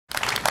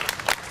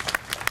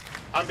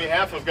On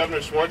behalf of Governor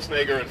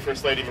Schwarzenegger and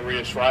First Lady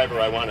Maria Shriver,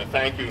 I want to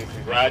thank you and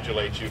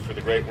congratulate you for the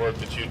great work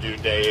that you do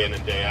day in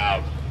and day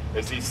out.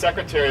 As the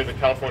Secretary of the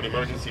California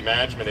Emergency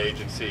Management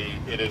Agency,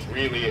 it is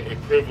really a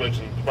privilege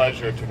and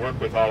pleasure to work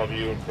with all of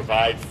you and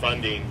provide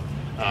funding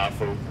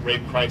for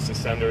rape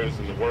crisis centers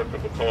and the work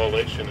of the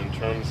coalition in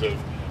terms of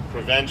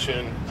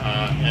prevention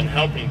and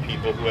helping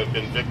people who have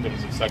been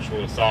victims of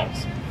sexual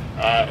assaults.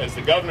 As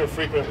the governor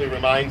frequently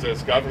reminds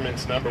us,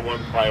 government's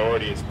 #1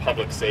 priority is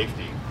public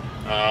safety.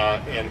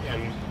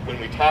 And when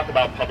we talk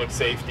about public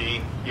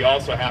safety, you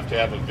also have to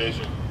have a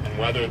vision. And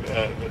whether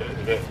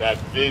that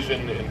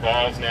vision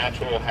involves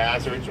natural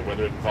hazards or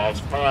whether it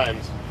involves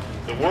crimes,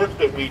 the work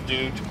that we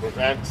do to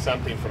prevent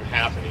something from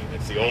happening,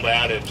 it's the old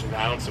adage, an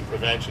ounce of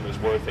prevention is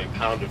worth a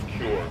pound of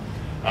cure.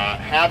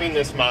 Having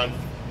this month,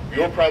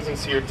 your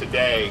presence here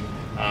today,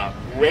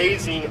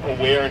 raising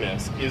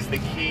awareness is the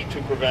key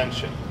to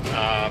prevention,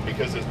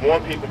 because as more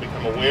people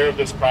become aware of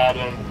this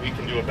problem, we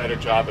can do a better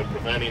job at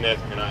preventing it,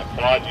 and I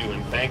applaud you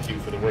and thank you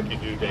for the work you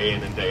do day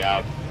in and day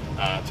out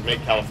to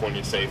make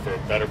California safer,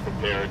 better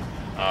prepared,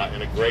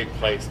 and a great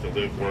place to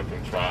live, work,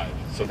 and thrive.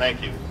 So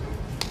thank you.